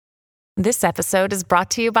This episode is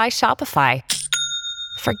brought to you by Shopify.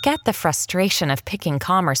 Forget the frustration of picking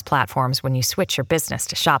commerce platforms when you switch your business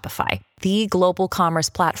to Shopify, the global commerce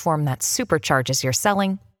platform that supercharges your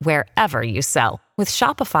selling wherever you sell. With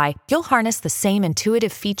Shopify, you'll harness the same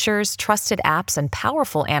intuitive features, trusted apps, and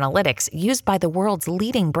powerful analytics used by the world's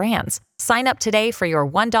leading brands. Sign up today for your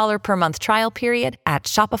 $1 per month trial period at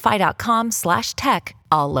shopify.com/tech,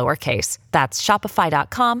 all lowercase. That's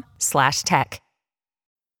shopify.com/tech.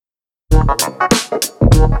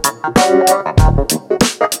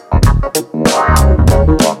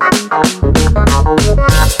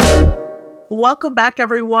 Welcome back,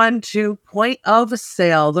 everyone, to Point of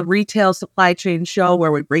Sale, the retail supply chain show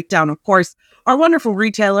where we break down, of course, our wonderful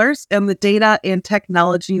retailers and the data and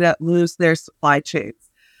technology that moves their supply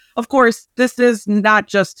chains. Of course, this is not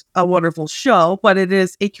just a wonderful show, but it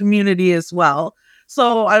is a community as well.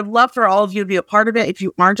 So I'd love for all of you to be a part of it. If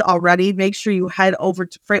you aren't already, make sure you head over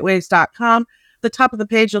to freightwaves.com. The top of the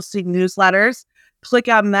page, you'll see newsletters. Click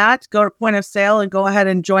on that, go to Point of Sale, and go ahead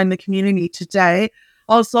and join the community today.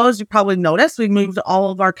 Also, as you probably noticed, we moved all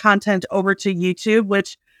of our content over to YouTube,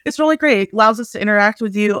 which is really great. It allows us to interact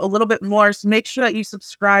with you a little bit more. So make sure that you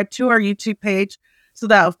subscribe to our YouTube page so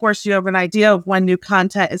that, of course, you have an idea of when new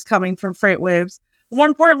content is coming from FreightWaves. More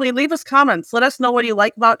importantly, leave us comments. Let us know what you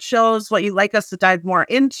like about shows, what you'd like us to dive more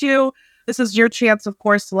into. This is your chance, of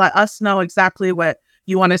course, to let us know exactly what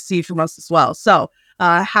you want to see from us as well. So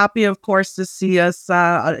happy, of course, to see us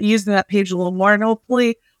using that page a little more, and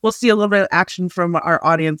hopefully we'll see a little bit of action from our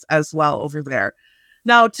audience as well over there.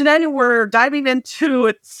 Now, today we're diving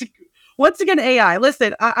into, once again, AI.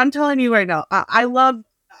 Listen, I'm telling you right now, I'm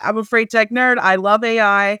a freight tech nerd. I love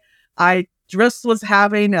AI. I just was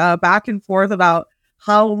having a back and forth about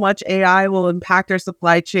how much AI will impact our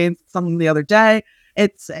supply chain something the other day.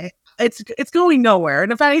 It's going nowhere.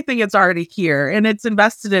 And if anything, it's already here and it's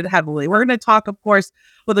invested in heavily. We're going to talk, of course,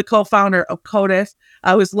 with the co-founder of Codis.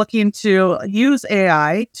 I was looking to use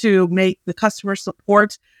AI to make the customer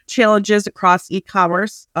support challenges across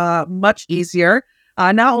e-commerce much easier,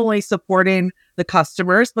 not only supporting the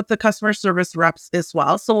customers, but the customer service reps as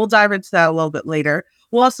well. So we'll dive into that a little bit later.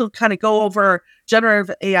 We'll also kind of go over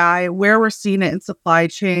generative AI, where we're seeing it in supply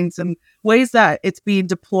chains and ways that it's being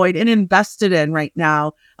deployed and invested in right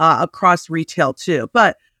now across retail too.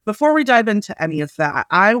 But before we dive into any of that,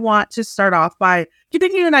 I want to start off by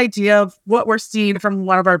giving you an idea of what we're seeing from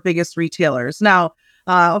one of our biggest retailers. Now,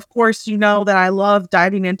 of course, you know that I love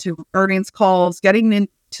diving into earnings calls, getting into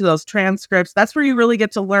those transcripts. That's where you really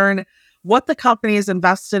get to learn what the company is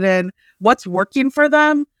invested in, what's working for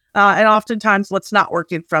them, and oftentimes what's not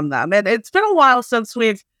working from them. And it's been a while since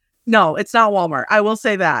no, it's not Walmart. I will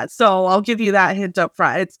say that. So I'll give you that hint up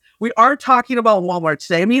front. We are talking about Walmart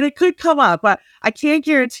today. I mean, it could come up, but I can't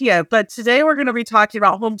guarantee it. But today we're going to be talking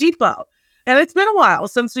about Home Depot. And it's been a while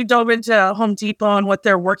since we dove into Home Depot and what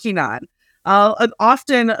they're working on. And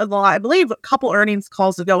often, I believe a couple earnings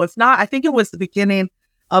calls ago, if not, I think it was the beginning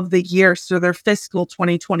of the year, so their fiscal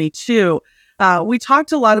 2022, we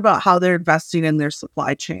talked a lot about how they're investing in their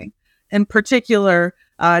supply chain. In particular,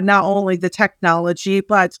 not only the technology,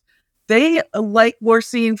 but they, like we're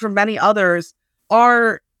seeing from many others,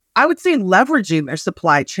 are, I would say, leveraging their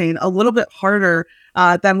supply chain a little bit harder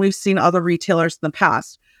than we've seen other retailers in the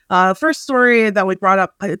past. First story that we brought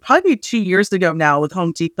up probably 2 years ago now with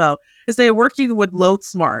Home Depot is they're working with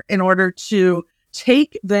LoadSmart in order to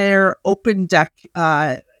take their open deck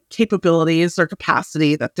capabilities or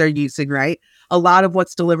capacity that they're using, right? A lot of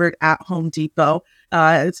what's delivered at Home Depot,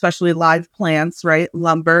 especially live plants, right?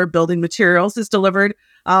 Lumber, building materials is delivered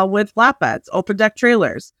with flatbeds, open deck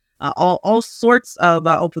trailers, all sorts of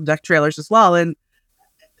open deck trailers as well. And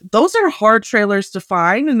those are hard trailers to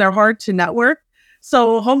find and they're hard to network.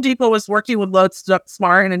 So Home Depot was working with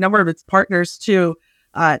LoadSmart and a number of its partners to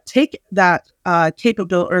take that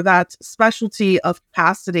capability or that specialty of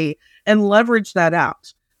capacity and leverage that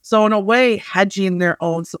out. So in a way, hedging their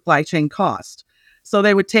own supply chain cost. So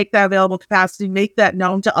they would take that available capacity, make that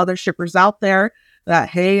known to other shippers out there that,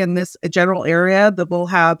 hey, in this general area, that we'll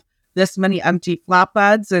have this many empty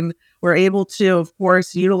flatbeds. And we're able to, of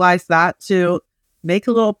course, utilize that to make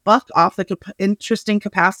a little buck off the interesting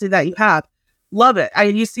capacity that you have. Love it.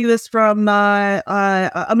 You see this from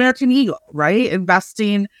American Eagle, right?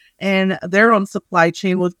 Investing in their own supply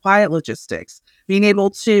chain with Quiet Logistics, being able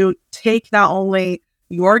to take not only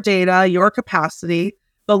your data, your capacity,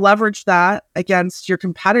 but leverage that against your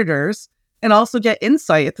competitors and also get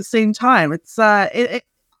insight at the same time. It's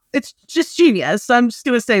just genius. I'm just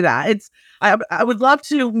going to say that. I would love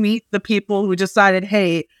to meet the people who decided,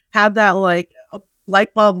 hey, have that light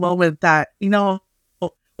bulb moment that,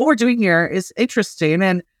 what we're doing here is interesting.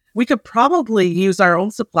 And we could probably use our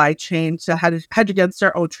own supply chain to hedge against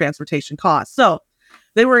our own transportation costs. So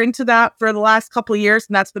they were into that for the last couple of years,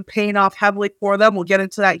 and that's been paying off heavily for them. We'll get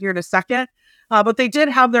into that here in a second. But they did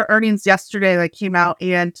have their earnings yesterday that came out,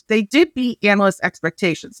 and they did beat analyst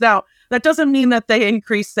expectations. Now, that doesn't mean that they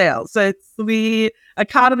increased sales. It's the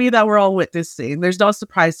economy that we're all witnessing. There's no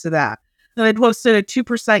surprise to that. And they posted a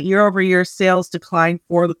 2% year-over-year sales decline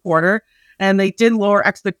for the quarter, and they did lower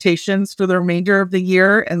expectations for the remainder of the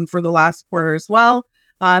year and for the last quarter as well.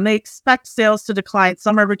 And they expect sales to decline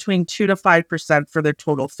somewhere between 2 to 5% for their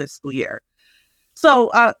total fiscal year.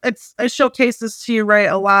 So it showcases to you, right,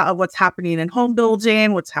 a lot of what's happening in home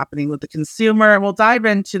building, what's happening with the consumer, and we'll dive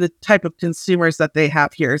into the type of consumers that they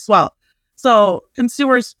have here as well. So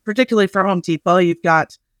consumers, particularly for Home Depot, you've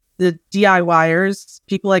got the DIYers,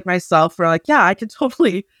 people like myself who are like, yeah, I can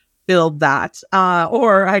totally build that,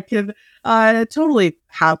 or I can totally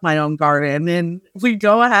have my own garden. And we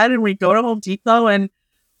go ahead and we go to Home Depot and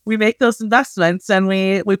we make those investments and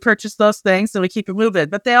we purchase those things and we keep it moving.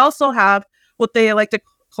 But they also have what they like to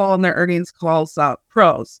call in their earnings calls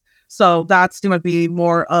pros. So that's going to be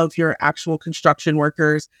more of your actual construction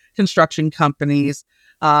workers, construction companies,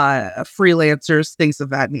 freelancers, things of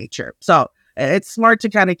that nature. So it's smart to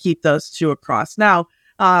kind of keep those two across. Now,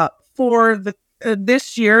 for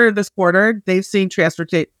this year, this quarter, they've seen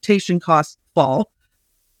transportation costs fall.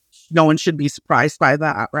 No one should be surprised by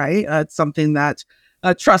that, right? It's something that,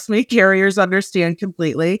 trust me, carriers understand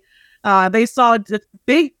completely. They saw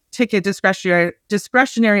big ticket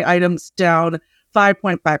discretionary items down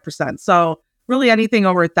 5.5%. So really anything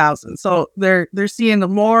over 1,000. So they're seeing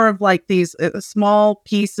more of like these small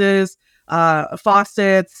pieces,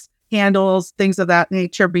 faucets, handles, things of that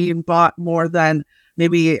nature being bought more than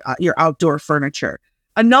maybe your outdoor furniture.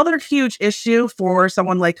 Another huge issue for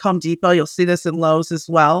someone like Home Depot, you'll see this in Lowe's as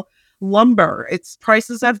well, lumber. Its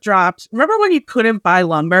prices have dropped. Remember when you couldn't buy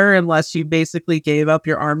lumber unless you basically gave up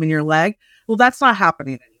your arm and your leg? Well, that's not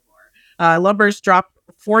happening anymore. Lumber's dropped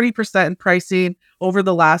 40% in pricing over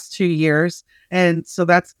the last 2 years. And so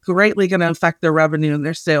that's greatly going to affect their revenue and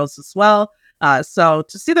their sales as well. So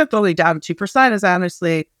to see that only down 2% is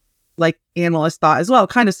honestly, like analysts thought as well,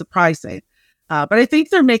 kind of surprising. But I think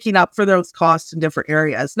they're making up for those costs in different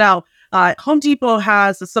areas. Now, Home Depot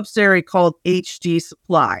has a subsidiary called HD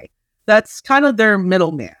Supply. That's kind of their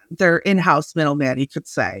middleman, their in-house middleman, you could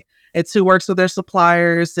say. It's who works with their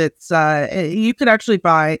suppliers. It's you could actually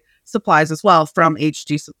buy supplies as well from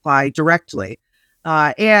HD Supply directly.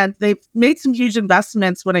 And they've made some huge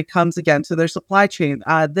investments when it comes, again, to their supply chain.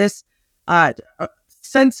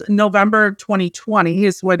 Since November 2020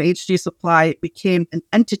 is when HD Supply became an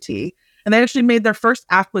entity. And they actually made their first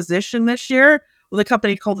acquisition this year with a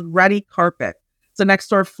company called Ready Carpet. It's a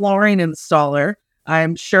next-door flooring installer.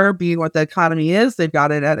 I'm sure, being what the economy is, they've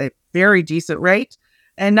got it at a very decent rate.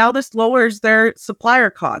 And now this lowers their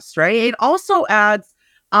supplier costs, right? It also adds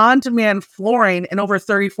on-demand flooring in over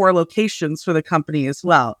 34 locations for the company as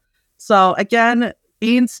well. So again,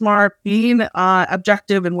 being smart, being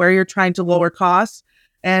objective in where you're trying to lower costs.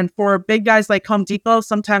 And for big guys like Home Depot,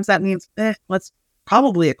 sometimes that means, let's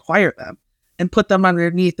probably acquire them and put them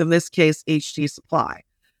underneath, in this case, HD Supply.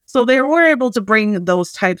 So they were able to bring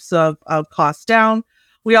those types of costs down.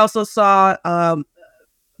 We also saw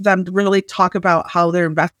them really talk about how they're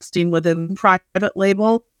investing within private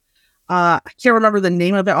label. I can't remember the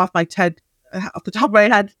name of it off the top of my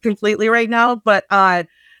head completely right now, but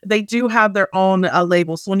they do have their own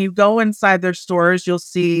label. So when you go inside their stores, you'll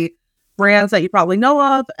see brands that you probably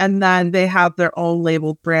know of, and then they have their own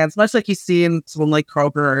labeled brands, much like you see in someone like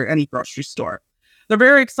Kroger or any grocery store. They're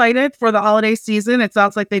very excited for the holiday season. It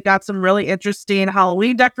sounds like they've got some really interesting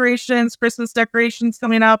Halloween decorations, Christmas decorations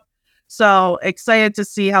coming up. So excited to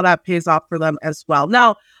see how that pays off for them as well.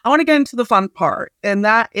 Now, I want to get into the fun part, and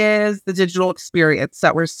that is the digital experience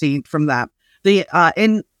that we're seeing from them.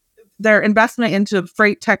 In their investment into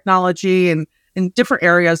freight technology and in different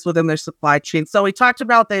areas within their supply chain. So we talked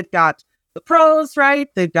about they've got the pros, right?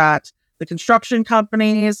 They've got the construction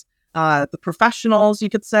companies, the professionals, you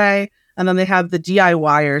could say, and then they have the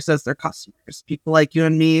DIYers as their customers, people like you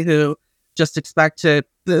and me who just expect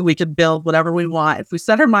we could build whatever we want if we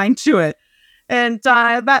set our mind to it. And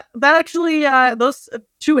that actually, those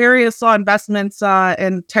two areas saw investments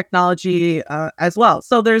in technology as well.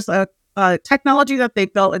 So there's a technology that they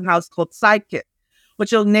built in-house called Sidekick,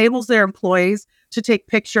 which enables their employees to take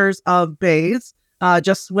pictures of bays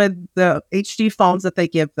just with the HD phones that they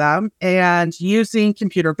give them. And using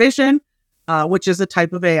computer vision, which is a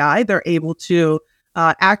type of AI, they're able to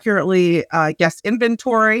accurately guess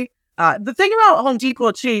inventory. The thing about Home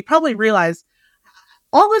Depot, too, you probably realize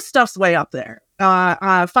all this stuff's way up there.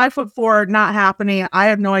 5'4", not happening. I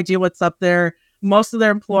have no idea what's up there. Most of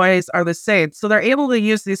their employees are the same. So they're able to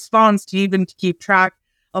use these phones to even keep track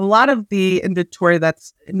of a lot of the inventory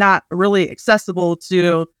that's not really accessible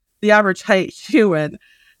to the average height human.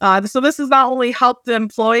 So this has not only helped the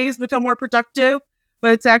employees become more productive,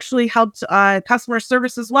 but it's actually helped customer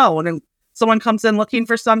service as well. When someone comes in looking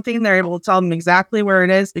for something, they're able to tell them exactly where it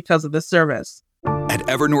is because of the service. At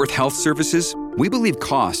Evernorth Health Services, we believe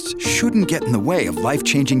costs shouldn't get in the way of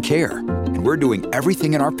life-changing care, and we're doing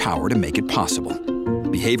everything in our power to make it possible.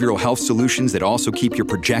 Behavioral health solutions that also keep your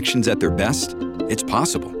projections at their best? It's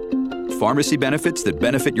possible. Pharmacy benefits that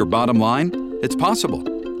benefit your bottom line? It's possible.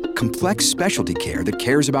 Complex specialty care that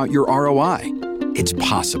cares about your ROI? It's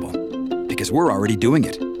possible. Because we're already doing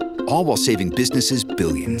it. All while saving businesses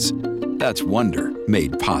billions. That's Wonder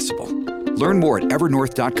made possible. Learn more at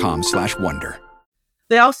evernorth.com/wonder.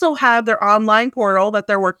 They also have their online portal that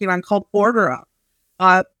they're working on called Order Up.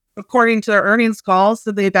 According to their earnings calls,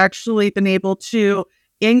 that they've actually been able to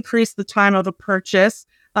increase the time of a purchase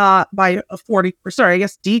by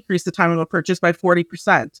 40%. Decrease the time of a purchase by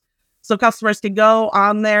 40%. So customers can go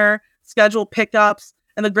on there, schedule pickups.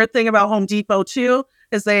 And the good thing about Home Depot too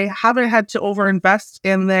is they haven't had to overinvest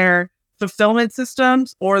in their fulfillment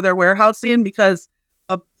systems or their warehousing, because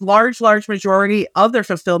a large majority of their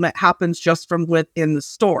fulfillment happens just from within the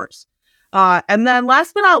stores. And then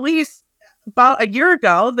last but not least, about a year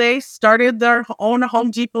ago, they started their own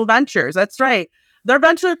Home Depot Ventures. That's right. They're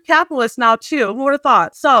venture capitalists now too. Who would have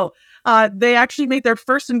thought? So they actually made their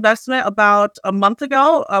first investment about a month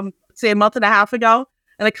ago, say a month and a half ago,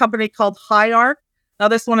 in a company called HiArc. Now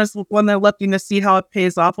this one is when they're looking to see how it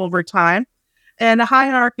pays off over time. And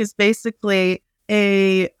HiArc is basically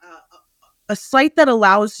a site that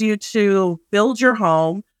allows you to build your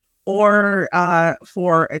home, or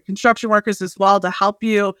for construction workers as well, to help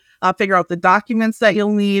you figure out the documents that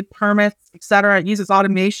you'll need, permits, etc. It uses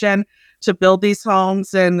automation to build these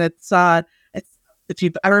homes, and it's if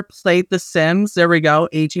you've ever played The Sims, there we go,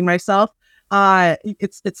 aging myself.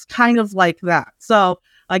 It's kind of like that. So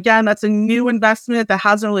again, that's a new investment that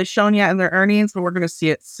hasn't really shown yet in their earnings, but we're going to see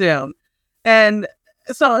it soon. And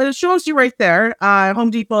so it shows you right there, Home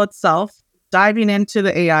Depot itself, diving into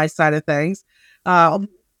the AI side of things.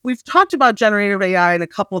 We've talked about generative AI in a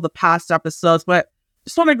couple of the past episodes, but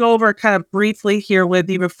just want to go over kind of briefly here with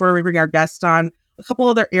you before we bring our guest on a couple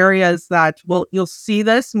other areas that you'll see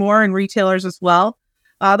this more in retailers as well.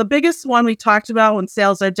 The biggest one we talked about when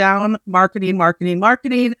sales are down, marketing.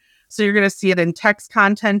 So you're going to see it in text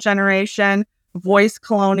content generation, voice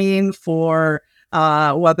cloning for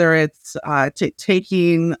whether it's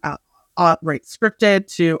taking scripted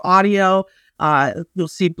to audio. You'll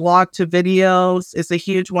see blog to videos is a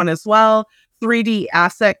huge one as well. 3D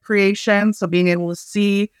asset creation, so being able to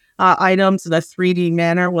see items in a 3D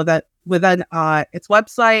manner within its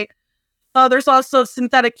website. There's also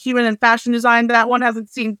synthetic human and fashion design. That one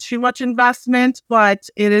hasn't seen too much investment, but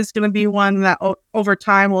it is going to be one that over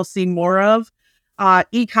time we'll see more of.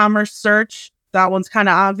 E-commerce search, that one's kind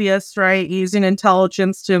of obvious, right? Using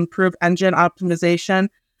intelligence to improve engine optimization.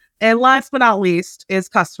 And last but not least is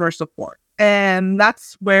customer support. And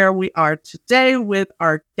that's where we are today with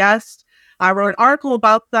our guest. I wrote an article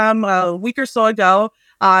about them a week or so ago.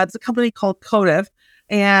 It's a company called Codif,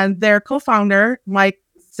 and their co-founder, Mike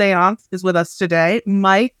Seance, is with us today.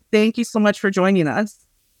 Mike, thank you so much for joining us.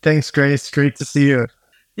 Thanks, Grace. Great to see you.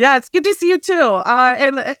 Yeah, it's good to see you too.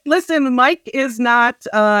 And listen, Mike is not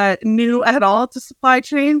new at all to supply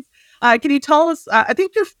chains. Can you tell us, I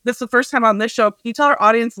think this is the first time on this show, can you tell our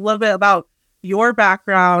audience a little bit about your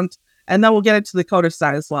background, and then we'll get into the Codif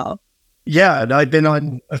side as well? Yeah, I've been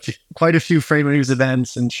on quite a few FreightWaves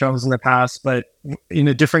events and shows in the past, but in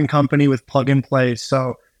a different company with Plug and Play.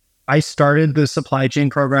 So I started the supply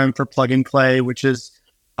chain program for Plug and Play, which is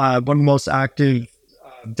one of the most active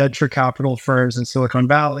venture capital firms in Silicon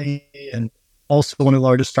Valley, and also one of the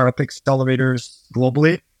largest startup accelerators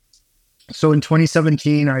globally. So in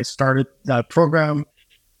 2017, I started that program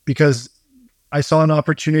because I saw an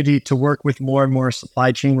opportunity to work with more and more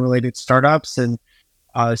supply chain related startups. And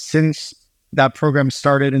since that program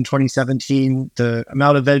started in 2017, the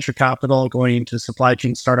amount of venture capital going into supply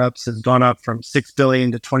chain startups has gone up from 6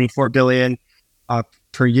 billion to 24 billion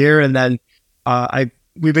per year. And then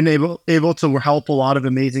we've been able to help a lot of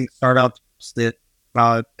amazing startups that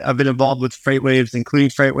have been involved with FreightWaves, including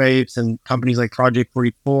FreightWaves and companies like Project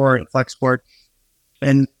 44 and Flexport.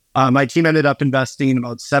 And my team ended up investing in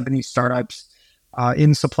about 70 startups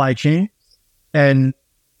in supply chain. And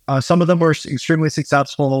some of them were extremely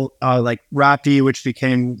successful, like Rappi, which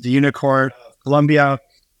became the unicorn of Colombia.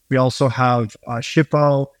 We also have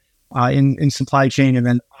Shippo, in supply chain, and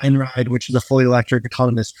then Einride, which is a fully electric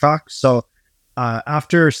autonomous truck. So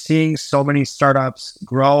after seeing so many startups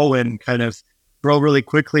grow and kind of grow really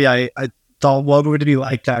quickly, I thought, what would it be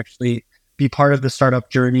like to actually be part of the startup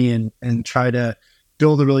journey and try to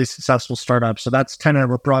build a really successful startup? So that's kind of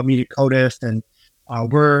what brought me to Codif, and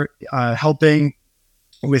we're helping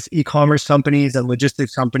with e-commerce companies and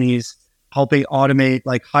logistics companies, helping automate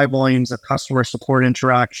like high volumes of customer support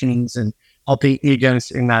interactions and helping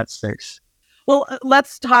agents in that space. Well,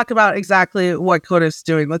 let's talk about exactly what Codif's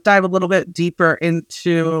doing. Let's dive a little bit deeper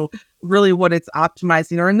into really what it's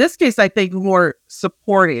optimizing, or in this case, I think more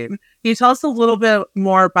supporting. Can you tell us a little bit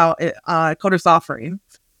more about Codif's offering?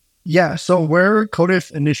 Yeah, so where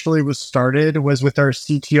Codif initially was started was with our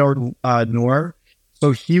CTO, Noor.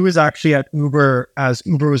 So he was actually at Uber as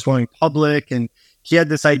Uber was going public, and he had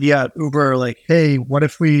this idea at Uber, like, hey, what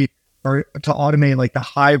if we are to automate like the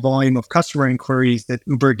high volume of customer inquiries that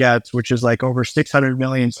Uber gets, which is like over 600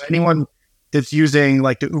 million. So anyone that's using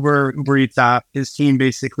like the Uber Eats app, his team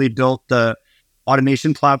basically built the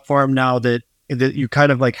automation platform now that you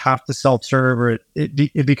kind of like have to self-serve, or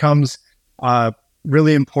it becomes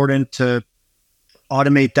really important to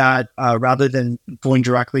automate that rather than going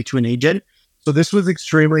directly to an agent. So this was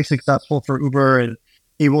extremely successful for Uber, and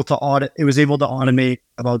it was able to automate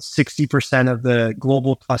about 60% of the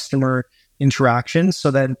global customer interactions.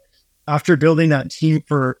 So then after building that team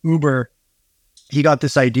for Uber, he got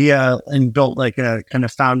this idea and built like a kind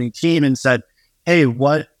of founding team and said, hey,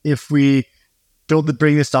 what if we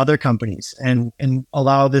bring this to other companies and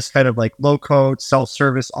allow this kind of like low code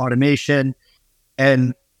self-service automation.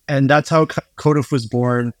 And that's how Codif was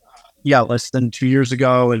born. Less than 2 years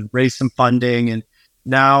ago, and raised some funding. And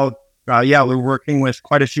now, we're working with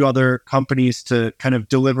quite a few other companies to kind of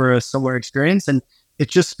deliver a similar experience. And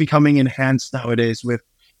it's just becoming enhanced nowadays with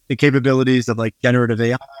the capabilities of like generative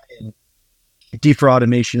AI and deeper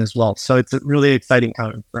automation as well. So it's a really exciting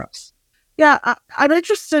time for us. Yeah, I'm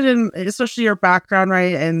interested in especially your background,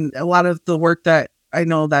 right? And a lot of the work that I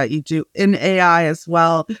know that you do in AI as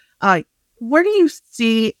well. Where do you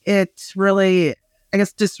see it really, I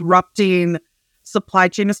guess, disrupting supply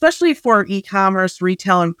chain, especially for e-commerce,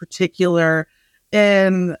 retail in particular?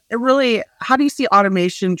 And really, how do you see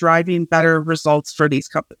automation driving better results for these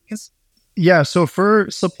companies? Yeah, so for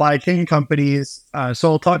supply chain companies,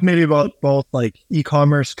 so I'll talk maybe about both like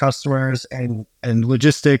e-commerce customers and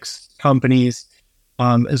logistics companies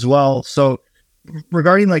as well. So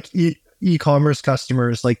regarding like e-commerce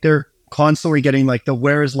customers, like they're constantly getting like the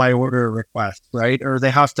where is my order request, right? Or they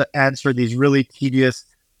have to answer these really tedious,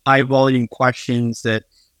 high volume questions that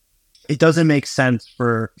it doesn't make sense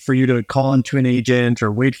for you to call into an agent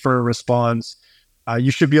or wait for a response.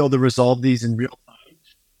 You should be able to resolve these in real time.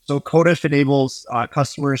 So Codif enables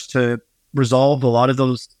customers to resolve a lot of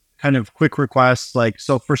those kind of quick requests. Like,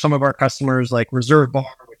 so for some of our customers, like Reserve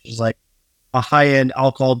Bar, which is like a high-end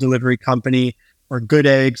alcohol delivery company, or Good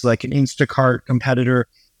Eggs, like an Instacart competitor,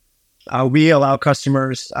 we allow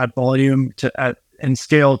customers at volume and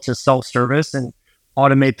scale to self-service and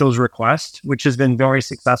automate those requests, which has been very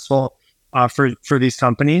successful for these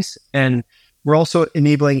companies. And we're also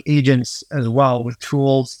enabling agents as well with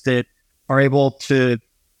tools that are able to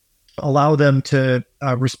allow them to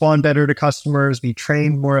respond better to customers, be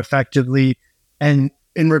trained more effectively. And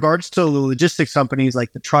in regards to the logistics companies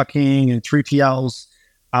like the trucking and 3PLs,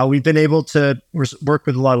 we've been able to work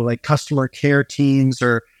with a lot of like customer care teams,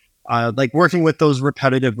 or like working with those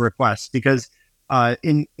repetitive requests, because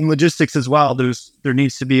in logistics as well, there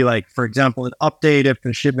needs to be like, for example, an update if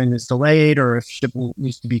the shipment is delayed or if shipment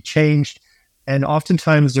needs to be changed. And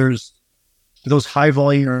oftentimes there's those high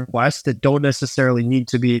volume requests that don't necessarily need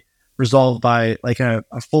to be resolved by like a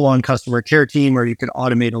full-on customer care team, or you can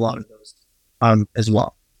automate a lot of those as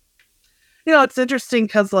well. You know, it's interesting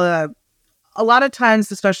because a lot of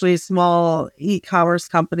times, especially small e-commerce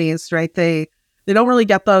companies, right, they don't really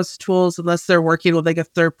get those tools unless they're working with like a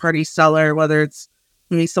third-party seller, whether it's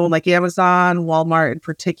maybe someone like Amazon, Walmart in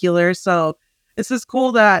particular. So it's just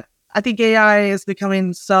cool that I think AI is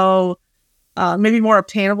becoming so maybe more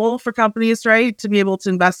obtainable for companies, right, to be able to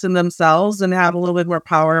invest in themselves and have a little bit more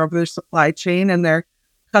power over their supply chain and their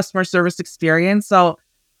customer service experience. So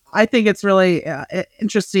I think it's really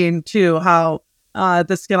interesting too how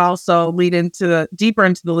this can also lead into deeper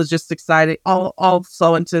into the logistics side,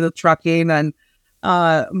 also into the trucking and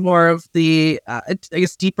more of the, I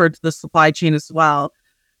guess, deeper into the supply chain as well.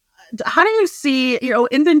 How do you see,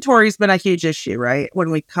 inventory has been a huge issue, right,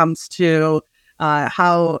 when it comes to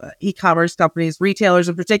how e-commerce companies, retailers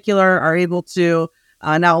in particular, are able to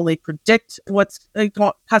not only predict what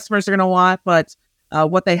customers are going to want, but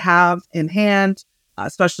what they have in hand.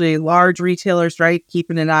 especially large retailers, right?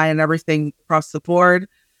 Keeping an eye on everything across the board.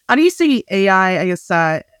 How do you see AI, I guess,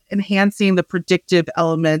 enhancing the predictive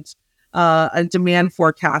element and demand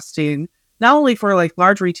forecasting, not only for like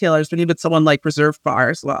large retailers, but even someone like Reserve Bar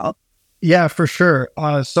as well? Yeah, for sure.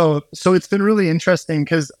 So it's been really interesting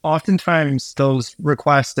because oftentimes those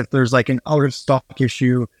requests, if there's like an out of stock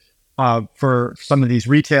issue for some of these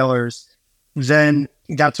retailers, then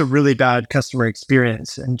that's a really bad customer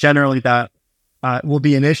experience, and generally that will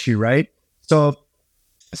be an issue, right? So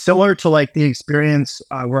similar to like the experience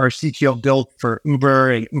where our CTO built for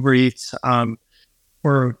Uber and Uber Eats,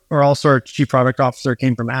 or also our chief product officer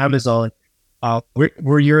came from Amazon,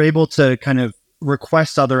 where you're able to kind of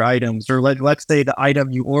request other items, or let's say the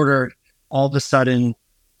item you ordered all of a sudden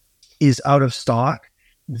is out of stock.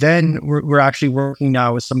 Then we're actually working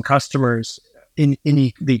now with some customers in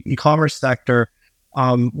the e-commerce sector,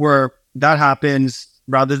 where that happens,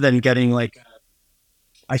 rather than getting like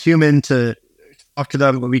a human to talk to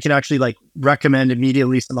them, we can actually like recommend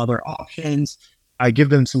immediately some other options. I give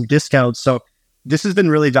them some discounts. So this has been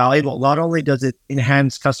really valuable. Not only does it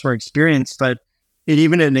enhance customer experience, but it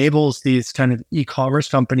even enables these kind of e-commerce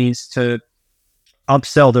companies to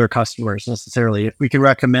upsell their customers necessarily. If we can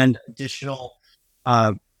recommend additional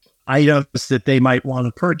items that they might want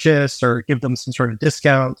to purchase or give them some sort of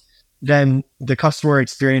discount, then the customer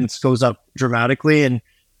experience goes up dramatically.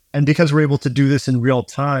 And because we're able to do this in real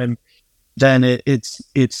time, then it's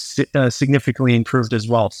significantly improved as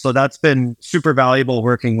well. So that's been super valuable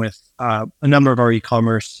working with a number of our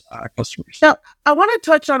e-commerce customers. Now, I want to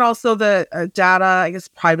touch on also the data, I guess,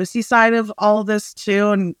 privacy side of all of this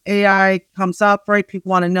too. And AI comes up, right? People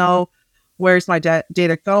want to know, where's my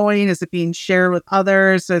data going? Is it being shared with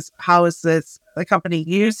others? How is the company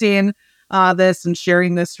using this and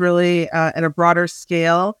sharing this really at a broader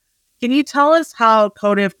scale? Can you tell us how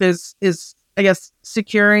Codif is I guess,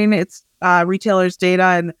 securing its retailers' data,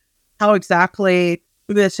 and how exactly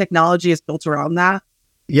the technology is built around that?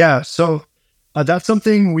 Yeah, so that's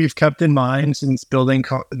something we've kept in mind since building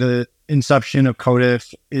the inception of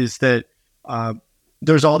Codif, is that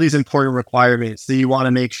there's all these important requirements that you want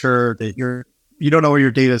to make sure that you don't know where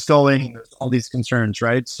your data is going. There's all these concerns,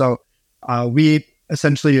 right? So we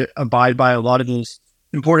essentially abide by a lot of those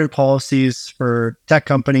important policies for tech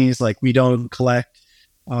companies. Like, we don't collect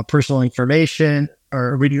personal information,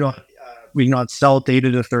 or we do not sell data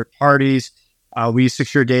to third parties. We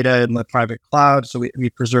secure data in the private cloud, so we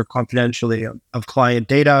preserve confidentiality of client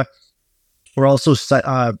data. We're also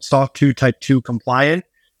SOC 2 Type 2 compliant,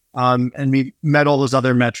 and we met all those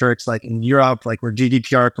other metrics, like in Europe, like we're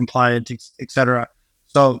GDPR compliant, etc.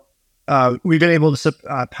 So we've been able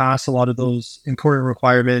to pass a lot of those important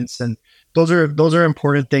requirements, and those are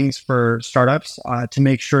important things for startups to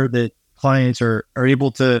make sure that clients are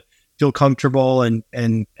able to feel comfortable and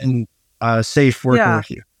safe working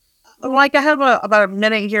with you. Like, I have about a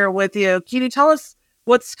minute here with you. Can you tell us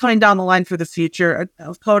what's coming down the line for the future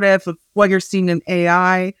of Codif, of what you're seeing in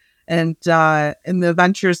AI and in the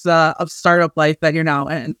ventures of startup life that you're now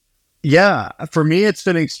in? Yeah, for me, it's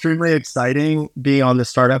been extremely exciting being on the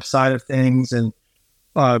startup side of things. And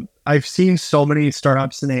I've seen so many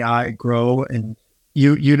startups in AI grow, and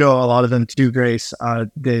you know a lot of them too, Grace.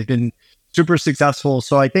 They've been super successful.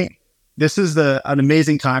 So I think this is an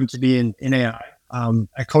amazing time to be in AI.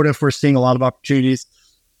 At Codif, we're seeing a lot of opportunities.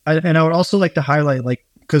 And I would also like to highlight, like,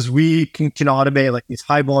 because we can automate like these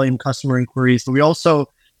high volume customer inquiries, but we also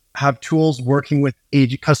have tools working with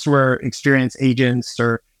customer experience agents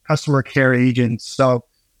or customer care agents. So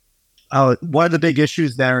one of the big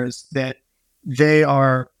issues there is that they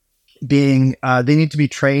need to be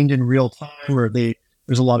trained in real time, or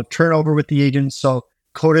there's a lot of turnover with the agents. So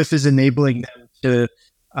Codif is enabling them to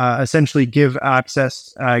essentially get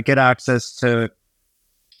access to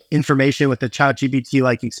information with the ChatGPT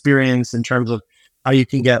like experience, in terms of how you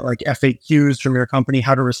can get like FAQs from your company,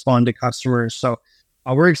 how to respond to customers. So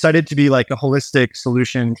we're excited to be like a holistic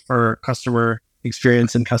solution for customer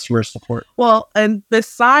experience and customer support. Well, and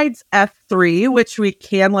besides F3, which we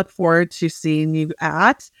can look forward to seeing you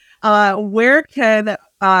at, where can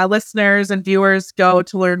listeners and viewers go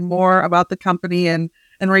to learn more about the company and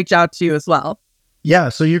reach out to you as well? Yeah,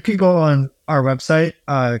 so you can go on our website,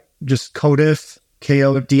 just Codif,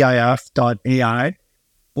 KODIF.ai,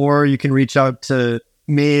 or you can reach out to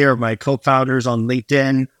me or my co-founders on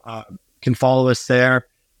LinkedIn. Can follow us there.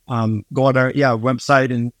 Go on our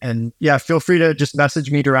website, and feel free to just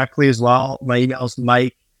message me directly as well. My email is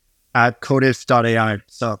mike@codif.ai.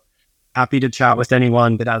 So happy to chat with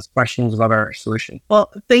anyone that has questions about our solution.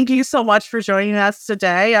 Well, thank you so much for joining us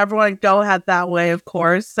today. Everyone go ahead that way, of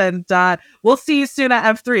course. And we'll see you soon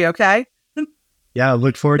at F3, okay? Yeah,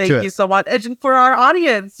 look forward to it. Thank you so much. And for our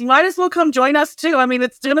audience, you might as well come join us too. I mean,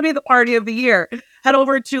 it's going to be the party of the year. Head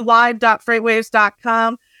over to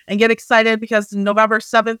live.freightwaves.com and get excited because November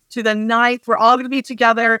 7th to the 9th, we're all going to be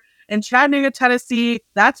together in Chattanooga, Tennessee.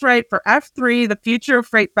 That's right, for F3, the Future of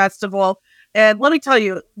Freight Festival. And let me tell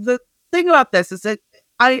you, the thing about this is that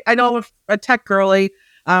I know I'm a tech girly.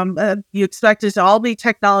 You expect it to all be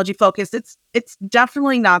technology focused. It's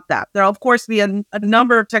definitely not that. There'll of course be a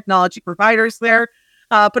number of technology providers there,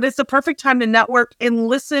 but it's the perfect time to network and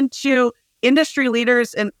listen to industry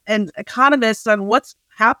leaders and economists on what's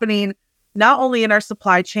happening, not only in our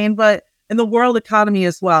supply chain, but in the world economy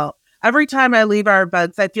as well. Every time I leave our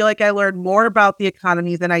events, I feel like I learn more about the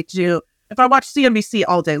economy than I do if I watch CNBC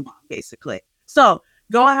all day long, basically. So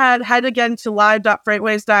go ahead, head again to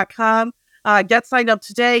live.freightwaves.com. Get signed up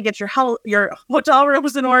today. Get your hotel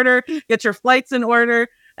rooms in order. Get your flights in order.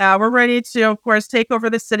 We're ready to, of course, take over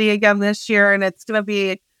the city again this year. And it's going to be,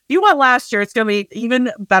 if you went last year, it's going to be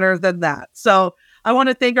even better than that. So I want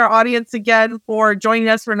to thank our audience again for joining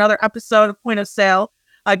us for another episode of Point of Sale.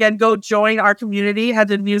 Again, go join our community. Head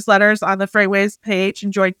to newsletters on the Freightwaves page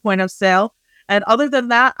and join Point of Sale. And other than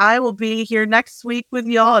that, I will be here next week with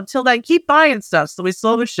y'all. Until then, keep buying stuff so we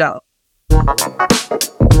still have a show.